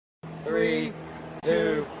3,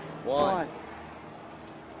 2, 1.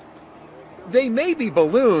 They may be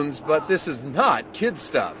balloons, but this is not kid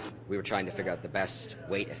stuff. We were trying to figure out the best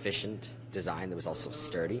weight-efficient design that was also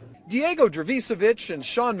sturdy. Diego Dravisevich and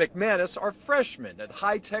Sean McManus are freshmen at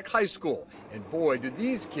High Tech High School, and boy, do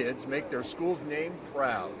these kids make their school's name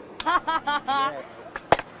proud.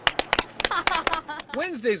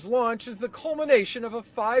 Wednesday's launch is the culmination of a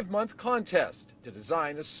 5-month contest to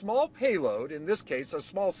design a small payload, in this case a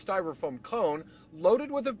small styrofoam cone, loaded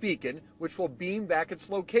with a beacon which will beam back its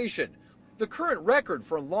location. The current record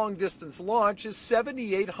for a long-distance launch is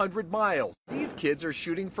 7,800 miles. These kids are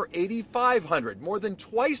shooting for 8,500, more than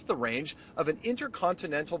twice the range of an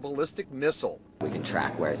intercontinental ballistic missile. We can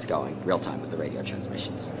track where it's going real-time with the radio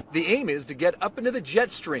transmissions. The aim is to get up into the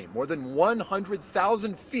jet stream, more than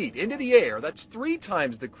 100,000 feet into the air. That's 3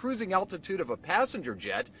 times the cruising altitude of a passenger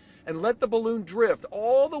jet, and let the balloon drift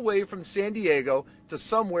all the way from San Diego to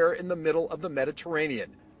somewhere in the middle of the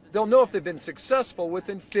Mediterranean. They'll know if they've been successful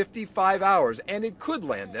within 55 hours, and it could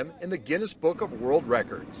land them in the Guinness Book of World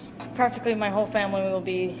Records. Practically my whole family will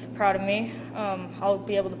be proud of me. I'll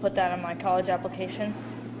be able to put that on my college application.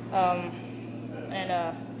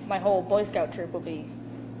 And my whole Boy Scout troop will be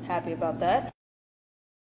happy about that.